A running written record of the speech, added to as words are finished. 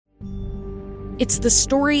It's the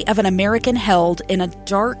story of an American held in a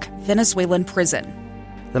dark Venezuelan prison.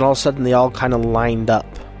 Then all of a sudden they all kind of lined up.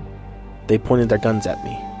 They pointed their guns at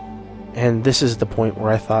me. And this is the point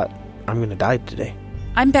where I thought, I'm going to die today.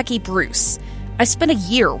 I'm Becky Bruce. I spent a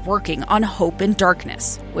year working on Hope in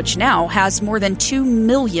Darkness, which now has more than 2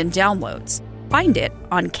 million downloads. Find it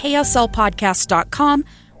on kslpodcast.com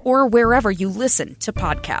or wherever you listen to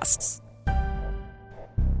podcasts.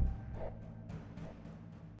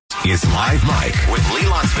 Is Live Mike with Lee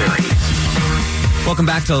Lonsberry. Welcome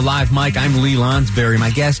back to Live Mike. I'm Lee Lonsberry.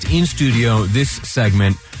 My guest in studio this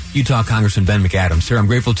segment, Utah Congressman Ben McAdams. Sir, I'm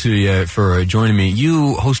grateful to you for joining me.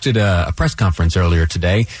 You hosted a press conference earlier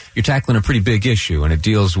today. You're tackling a pretty big issue, and it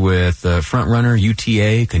deals with front runner,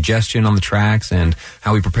 UTA, congestion on the tracks, and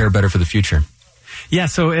how we prepare better for the future. Yeah,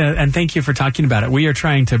 so, and thank you for talking about it. We are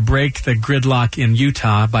trying to break the gridlock in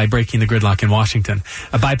Utah by breaking the gridlock in Washington.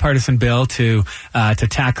 A bipartisan bill to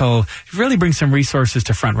tackle, really bring some resources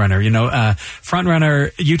to Front Runner. You know, Front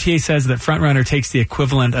Runner, UTA says that Front Runner takes the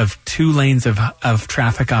equivalent of 2 lanes of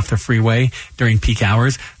traffic off the freeway during peak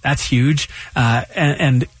hours. That's huge.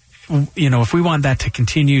 And you know, if we want that to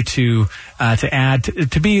continue to add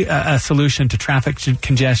to be a solution to traffic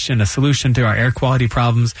congestion, a solution to our air quality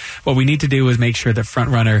problems, what we need to do is make sure that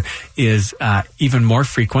Front Runner is even more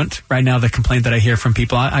frequent. Right now, the complaint that I hear from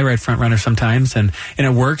people, I ride Front Runner sometimes, and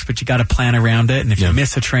it works, but you got to plan around it. And if you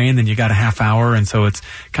miss a train, then you got a half hour, and so it's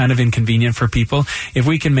kind of inconvenient for people. If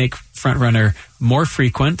we can make Front Runner more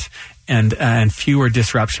frequent and fewer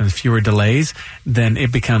disruptions, fewer delays, then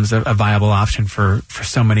it becomes a viable option for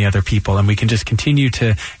so many other people. And we can just continue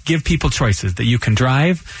to give people choices that you can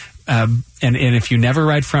drive. And if you never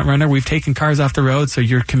ride Front Runner, we've taken cars off the road, so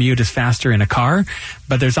your commute is faster in a car.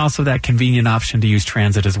 But there's also that convenient option to use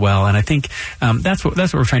transit as well. And I think that's what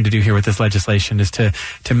we're trying to do here with this legislation, is to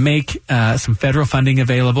make some federal funding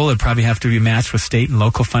available. It'd probably have to be matched with state and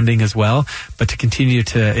local funding as well, but to continue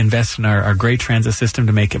to invest in our great transit system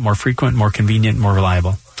to make it more frequent, more convenient, more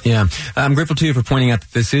reliable. Yeah, I'm grateful to you for pointing out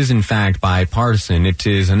that this is, in fact, bipartisan. It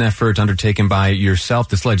is an effort undertaken by yourself,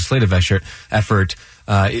 this legislative effort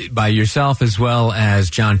by yourself as well as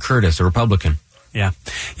John Curtis, a Republican. Yeah.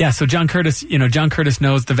 So John Curtis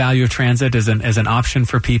knows the value of transit as an option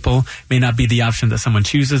for people. May not be the option that someone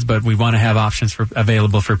chooses, but we want to have options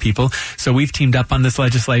available for people. So we've teamed up on this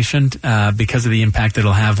legislation because of the impact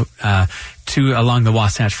it'll have along the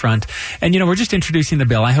Wasatch Front. And, we're just introducing the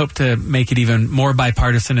bill. I hope to make it even more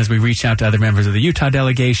bipartisan as we reach out to other members of the Utah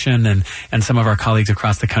delegation and some of our colleagues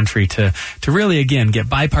across the country to really, again, get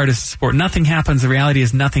bipartisan support. Nothing happens. The reality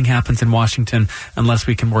is nothing happens in Washington unless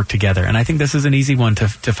we can work together. And I think this is an easy one to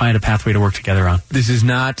find a pathway to work together on. This is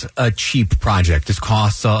not a cheap project. This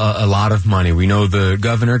costs a lot of money. We know the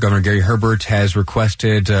Governor Gary Herbert, has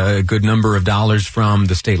requested a good number of dollars from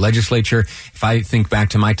the state legislature. If I think back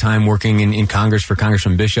to my time working in Congress for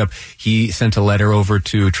Congressman Bishop, he sent a letter over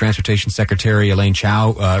to Transportation Secretary Elaine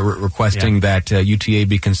Chao requesting that UTA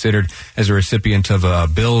be considered as a recipient of a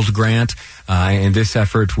BUILD grant. And this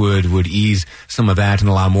effort would ease some of that and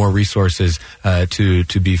allow more resources to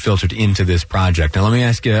be filtered into this project. Now, let me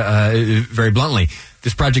ask you very bluntly,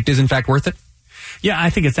 this project is in fact worth it? Yeah,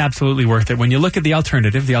 I think it's absolutely worth it. When you look at the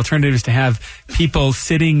alternative is to have people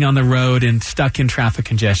sitting on the road and stuck in traffic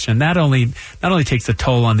congestion. That not only takes a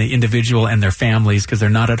toll on the individual and their families because they're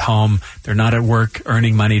not at home, they're not at work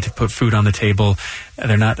earning money to put food on the table,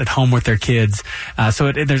 they're not at home with their kids.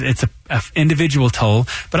 So it's a individual toll,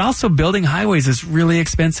 but also building highways is really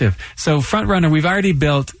expensive. So Front Runner, we've already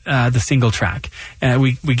built the single track.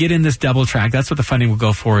 We get in this double track. That's what the funding will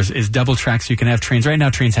go for is double track, so you can have trains. Right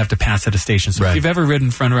now, trains have to pass at a station. So if you've ever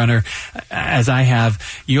ridden Front Runner, as I have,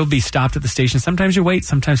 you'll be stopped at the station. Sometimes you wait,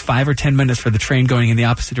 sometimes 5 or 10 minutes for the train going in the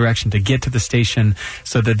opposite direction to get to the station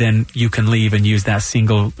so that then you can leave and use that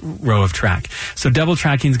single row of track. So double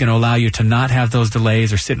tracking is going to allow you to not have those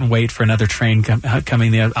delays or sit and wait for another train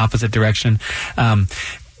coming the opposite direction.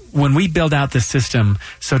 When we build out this system,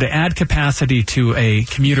 so to add capacity to a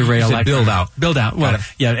commuter rail, build out. Well,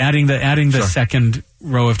 yeah, adding the second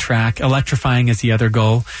row of track, electrifying is the other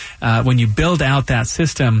goal. When you build out that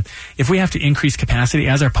system, if we have to increase capacity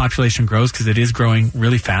as our population grows, because it is growing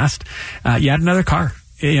really fast, you add another car.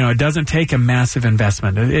 It doesn't take a massive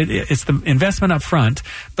investment. It's the investment up front,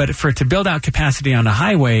 but to build out capacity on a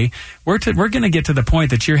highway, we're going to get to the point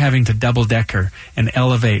that you're having to double decker and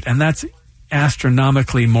elevate, and that's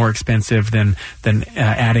astronomically more expensive than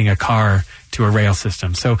adding a car to a rail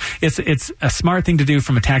system. So it's a smart thing to do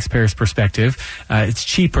from a taxpayer's perspective. It's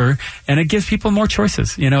cheaper, and it gives people more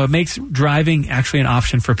choices. It makes driving actually an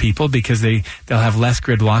option for people because they'll have less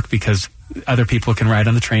gridlock because other people can ride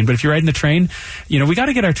on the train. But if you're riding the train, we got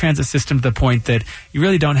to get our transit system to the point that you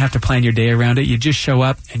really don't have to plan your day around it. You just show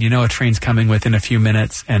up and a train's coming within a few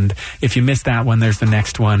minutes. And if you miss that one, there's the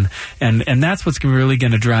next one. And that's what's really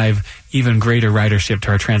going to drive even greater ridership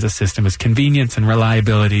to our transit system is convenience and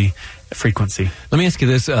reliability, frequency. Let me ask you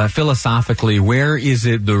this, philosophically, where is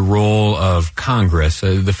it the role of Congress,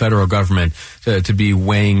 the federal government, to be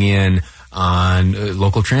weighing in on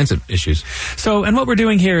local transit issues? So, and what we're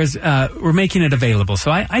doing here is we're making it available. So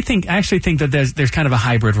I actually think that there's kind of a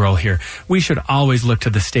hybrid role here. We should always look to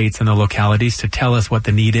the states and the localities to tell us what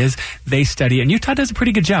the need is. They study, and Utah does a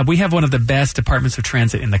pretty good job. We have one of the best departments of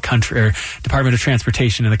transit in the country, or Department of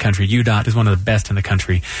Transportation in the country. UDOT is one of the best in the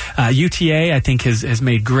country. UTA, I think, has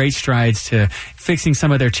made great strides to fixing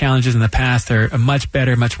some of their challenges in the past. They're a much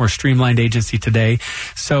better, much more streamlined agency today.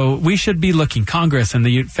 So we should be looking, Congress and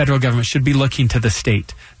the federal government should be looking to the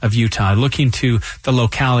state of Utah, looking to the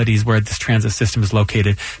localities where this transit system is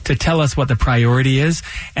located to tell us what the priority is.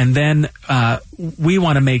 And then we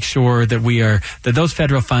want to make sure that that those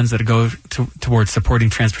federal funds that go towards supporting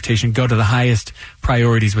transportation go to the highest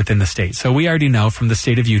priorities within the state. So we already know from the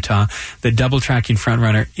state of Utah that double tracking Front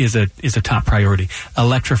Runner is a top priority.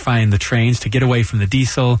 Electrifying the trains to get away from the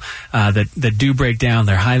diesel that do break down.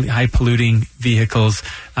 They're high polluting vehicles,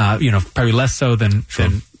 probably less so than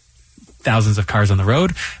thousands of cars on the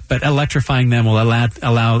road, but electrifying them will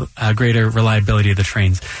allow greater reliability of the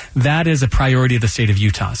trains. That is a priority of the state of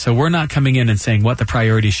Utah. So we're not coming in and saying what the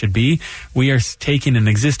priority should be. We are taking an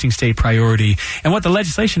existing state priority, and what the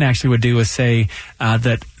legislation actually would do is say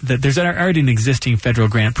that there's already an existing federal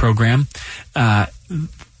grant program that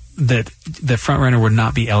the Front Runner would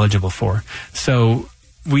not be eligible for. So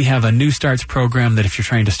we have a New Starts program that if you're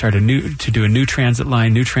trying to do a new transit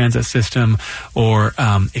line, new transit system, or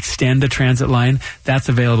extend a transit line, that's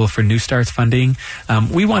available for New Starts funding.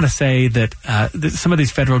 We want to say that some of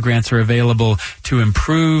these federal grants are available to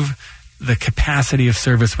improve the capacity of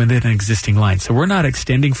service within an existing line. So we're not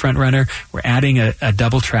extending Front Runner. We're adding a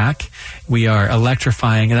double track. We are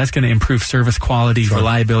electrifying, and that's going to improve service quality,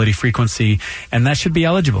 reliability, frequency, and that should be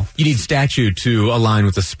eligible. You need statute to align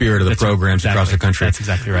with the spirit of the programs across the country. That's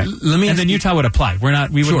exactly right. And then Utah would apply. It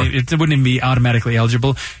wouldn't even be automatically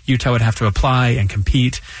eligible. Utah would have to apply and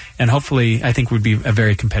compete, and hopefully, I think would be a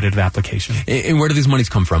very competitive application. And where do these monies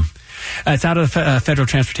come from? It's out of the federal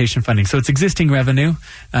transportation funding. So it's existing revenue.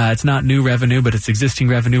 It's not new revenue, but it's existing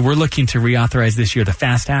revenue. We're looking to reauthorize this year the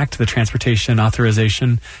FAST Act, the Transportation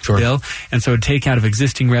Authorization Bill. And so it'd take out of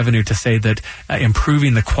existing revenue to say that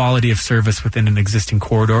improving the quality of service within an existing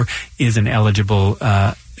corridor is an eligible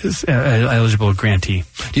grantee.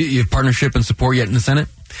 Do you have partnership and support yet in the Senate?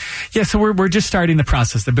 Yeah, so we're just starting the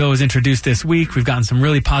process. The bill was introduced this week. We've gotten some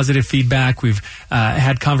really positive feedback. We've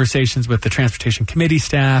had conversations with the Transportation Committee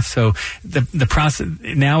staff. So the process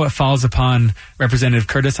now, it falls upon Representative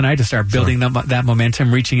Curtis and I to start building that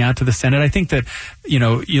momentum, reaching out to the Senate. I think that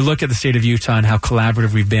you look at the state of Utah and how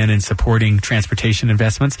collaborative we've been in supporting transportation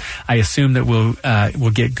investments. I assume that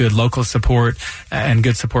we'll get good local support and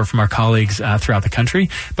good support from our colleagues throughout the country.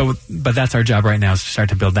 But that's our job right now, is to start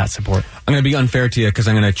to build that support. I'm going to be unfair to you because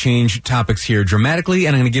I'm going to change topics here dramatically,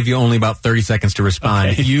 and I'm going to give you only about 30 seconds to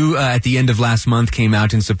respond. Okay. You, at the end of last month, came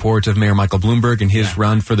out in support of Mayor Michael Bloomberg and his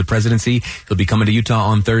run for the presidency. He'll be coming to Utah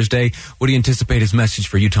on Thursday. What do you anticipate his message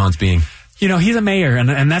for Utahns being? He's a mayor,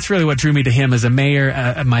 and that's really what drew me to him as a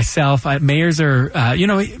mayor. Myself, mayors are,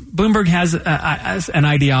 Bloomberg has an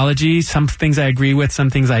ideology. Some things I agree with, some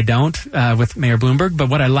things I don't with Mayor Bloomberg. But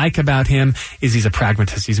what I like about him is he's a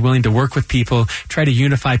pragmatist. He's willing to work with people, try to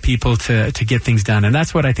unify people to get things done. And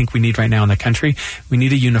that's what I think we need right now in the country. We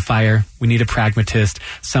need a unifier. We need a pragmatist,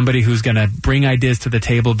 somebody who's going to bring ideas to the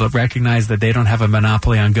table, but recognize that they don't have a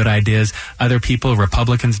monopoly on good ideas. Other people,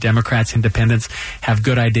 Republicans, Democrats, Independents, have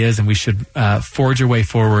good ideas, and we should forge a way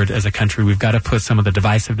forward as a country. We've got to put some of the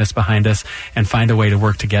divisiveness behind us and find a way to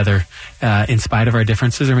work together in spite of our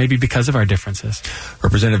differences, or maybe because of our differences.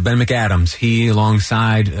 Representative Ben McAdams, he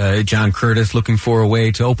alongside John Curtis, looking for a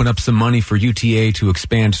way to open up some money for UTA to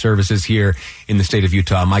expand services here in the state of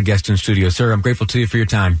Utah. My guest in studio. Sir, I'm grateful to you for your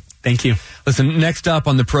time. Thank you. Listen, next up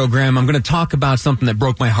on the program, I'm going to talk about something that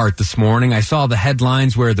broke my heart this morning. I saw the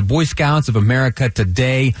headlines where the Boy Scouts of America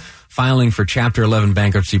today filing for Chapter 11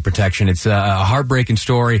 bankruptcy protection. It's a heartbreaking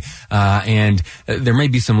story, and there may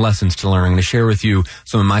be some lessons to learn. I'm going to share with you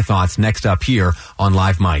some of my thoughts next up here on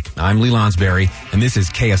Live Mike. I'm Lee Lonsberry, and this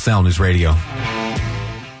is KSL News Radio.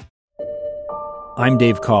 I'm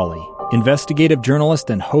Dave Cawley, investigative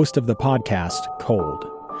journalist and host of the podcast Cold.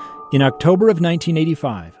 In October of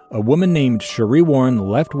 1985, a woman named Cherie Warren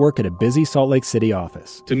left work at a busy Salt Lake City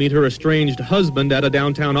office to meet her estranged husband at a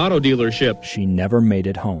downtown auto dealership. She never made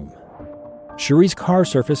it home. Cherie's car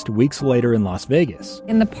surfaced weeks later in Las Vegas.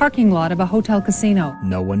 In the parking lot of a hotel casino.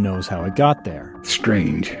 No one knows how it got there.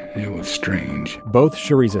 Strange. It was strange. Both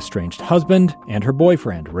Cherie's estranged husband and her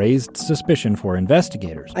boyfriend raised suspicion for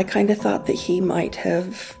investigators. I kind of thought that he might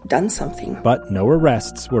have done something. But no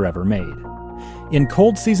arrests were ever made. In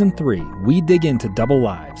Cold Season 3, we dig into double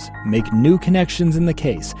lives, make new connections in the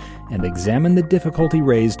case, and examine the difficulty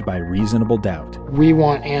raised by reasonable doubt. We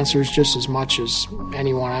want answers just as much as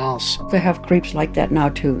anyone else. They have creeps like that now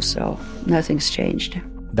too, so nothing's changed.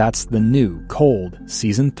 That's the new Cold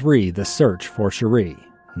Season 3, The Search for Cherie.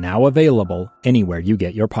 Now available anywhere you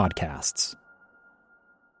get your podcasts.